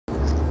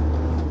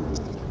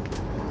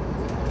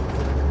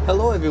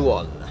Hello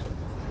everyone,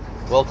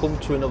 welcome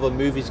to another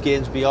Movies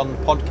Games Beyond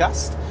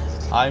podcast.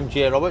 I'm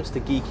Jay Roberts, the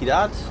Geeky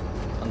Dad,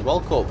 and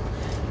welcome.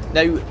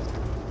 Now,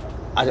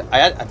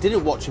 I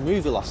didn't watch a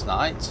movie last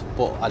night,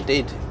 but I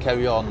did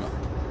carry on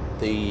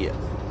the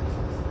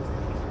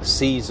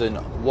season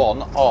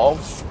 1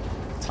 of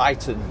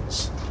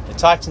Titans. Now,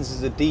 Titans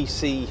is a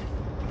DC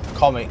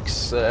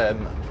Comics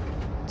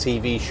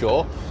TV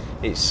show.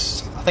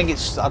 I think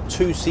it's had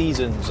 2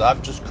 seasons.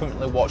 I've just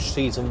currently watched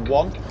season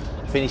 1.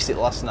 Finished it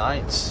last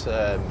night.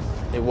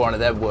 It was one of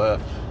them where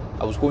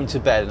I was going to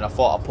bed and I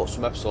thought I'd put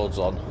some episodes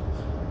on,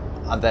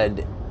 and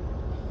then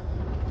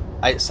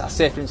I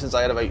say, for instance,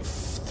 I had about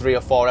 3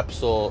 or 4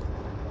 episodes.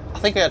 I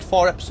think I had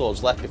 4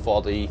 episodes left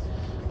before the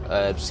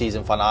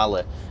season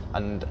finale,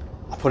 and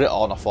I put it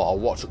on. I thought I'll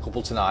watch a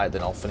couple tonight,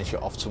 then I'll finish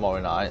it off tomorrow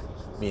night,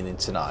 meaning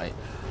tonight.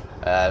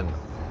 Yeah,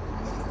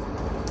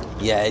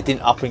 it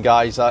didn't happen,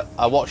 guys.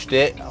 I watched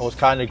it, I was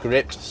kind of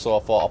gripped, so I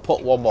thought I'll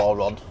put one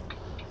more on,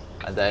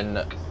 and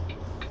then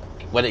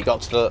when it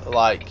got to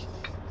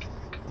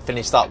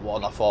finish that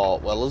one, I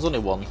thought, well, there's only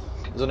one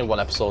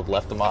episode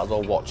left, I might as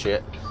well watch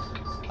it.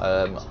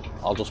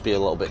 I'll just be a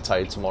little bit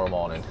tired tomorrow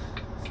morning,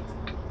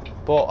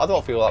 but I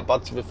don't feel that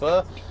bad, to be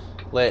fair.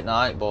 Late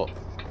night, but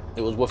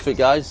it was worth it,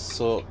 guys.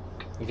 So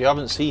if you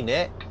haven't seen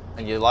it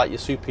and you like your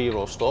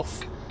superhero stuff,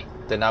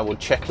 then I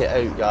would check it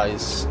out,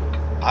 guys.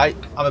 I'm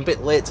a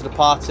bit late to the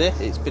party.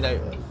 It's been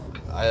out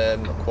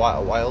quite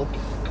a while,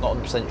 not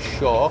 100%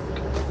 sure,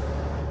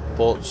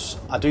 but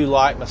I do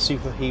like my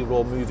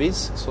superhero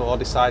movies, so I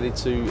decided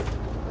to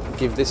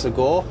give this a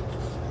go.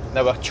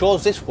 Now, I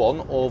chose this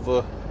one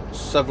over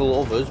several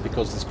others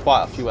because there's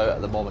quite a few out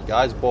at the moment,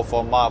 guys, both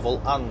on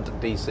Marvel and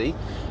DC.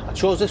 I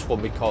chose this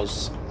one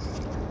because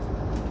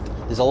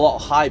there's a lot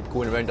of hype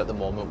going around at the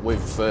moment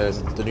with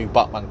the new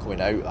Batman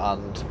coming out,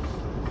 and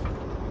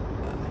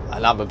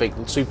I'm a big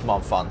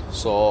Superman fan,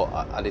 so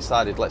I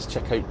decided let's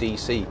check out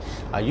DC.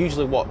 I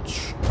usually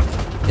watch,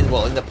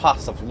 in the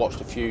past I've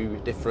watched a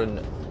few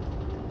different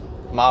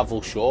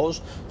Marvel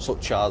shows,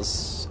 such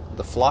as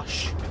The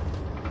Flash,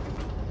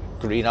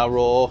 Green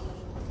Arrow,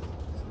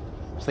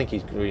 I think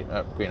he's Green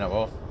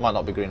Arrow, might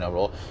not be Green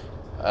Arrow,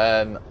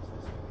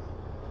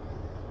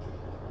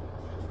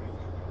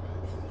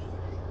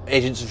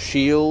 Agents of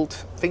S.H.I.E.L.D.,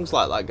 things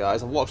like that,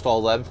 guys. I've watched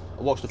all them.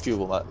 I watched a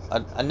few of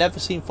them. I never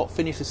seen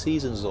finish the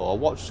seasons though. I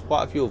watched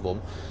quite a few of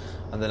them,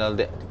 and then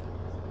I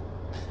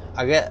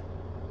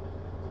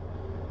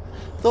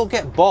don't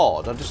get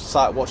bored. I just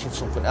start watching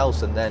something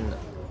else and then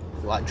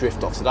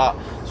drift off to that.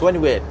 So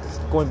anyway,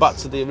 going back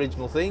to the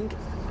original thing,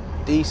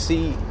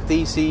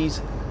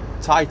 DC's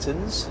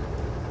Titans.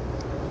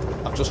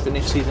 I've just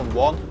finished season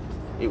 1.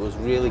 It was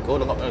really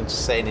good. I'm not going to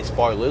say any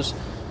spoilers,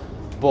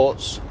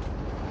 but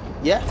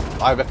yeah,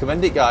 I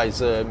recommend it,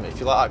 guys, if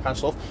you like that kind of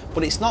stuff.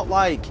 But it's not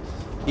like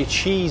your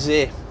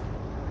cheesy,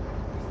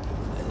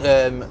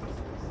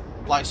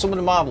 like some of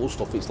the Marvel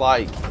stuff. It's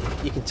like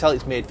you can tell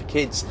it's made for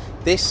kids.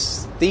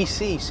 This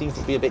DC seems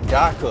to be a bit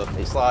darker.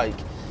 It's like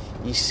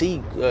you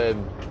see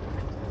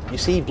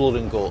blood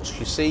and guts.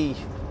 You see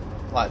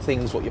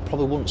things what you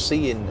probably wouldn't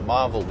see in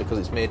Marvel because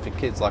it's made for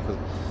kids.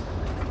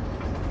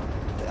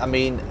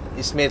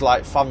 It's made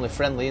family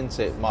friendly, isn't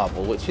it,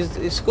 Marvel? Which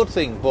it's a good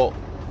thing, but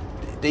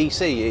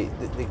DC,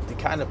 they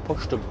kind of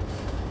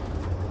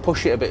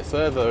push it a bit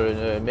further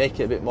and make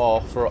it a bit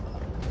more for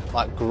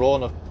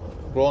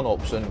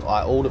grown-ups and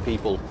older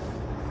people.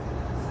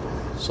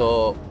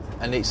 So,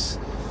 and it's,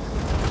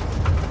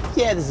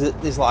 yeah,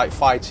 there's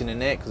fighting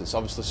in it because it's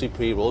obviously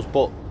superheroes,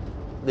 but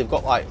they've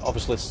got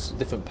obviously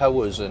different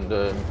powers, and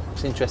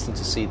it's interesting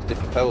to see the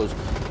different powers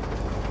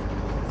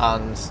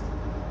and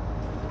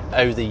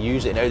how they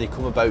use it and how they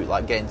come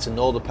about getting to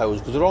know the powers,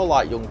 because they're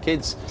all young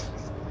kids.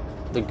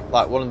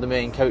 One of the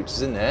main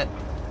characters in it,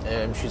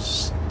 I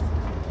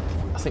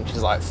think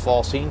she's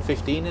 14,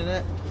 15 in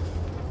it.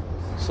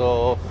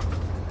 So,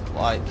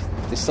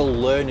 they're still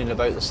learning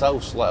about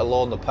themselves, let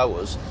alone the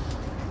powers.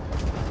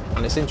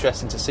 And it's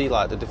interesting to see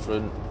the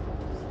different,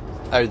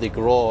 how they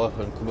grow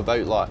and come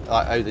about,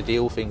 how they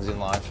deal with things in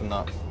life and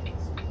that.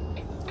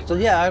 So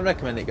yeah, I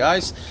recommend it,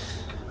 guys.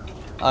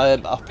 I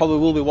probably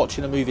will be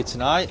watching a movie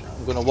tonight.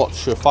 I'm going to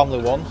watch a family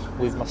one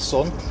with my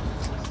son.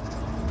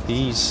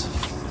 He's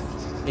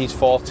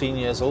 14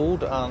 years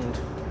old, and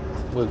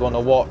we're going to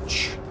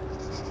watch,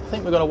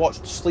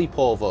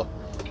 Sleepover.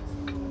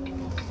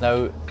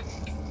 Now,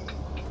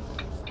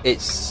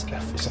 it's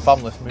a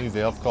family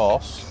movie, of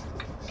course.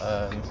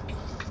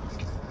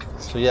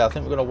 So yeah, I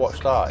think we're going to watch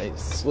that.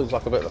 It looks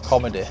like a bit of a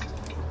comedy,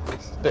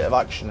 bit of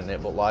action in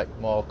it, but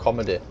more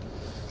comedy.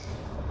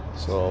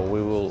 So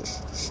we will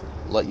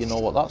let you know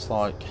what that's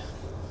like.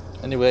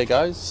 Anyway,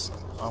 guys,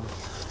 I'm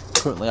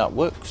currently at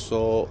work,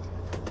 so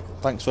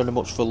thanks very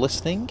much for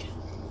listening.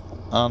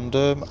 And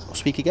I'll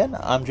speak again.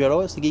 I'm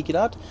Jero, it's the Geeky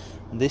Dad,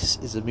 and this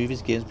is the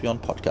Movies Games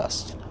Beyond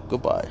podcast.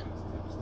 Goodbye.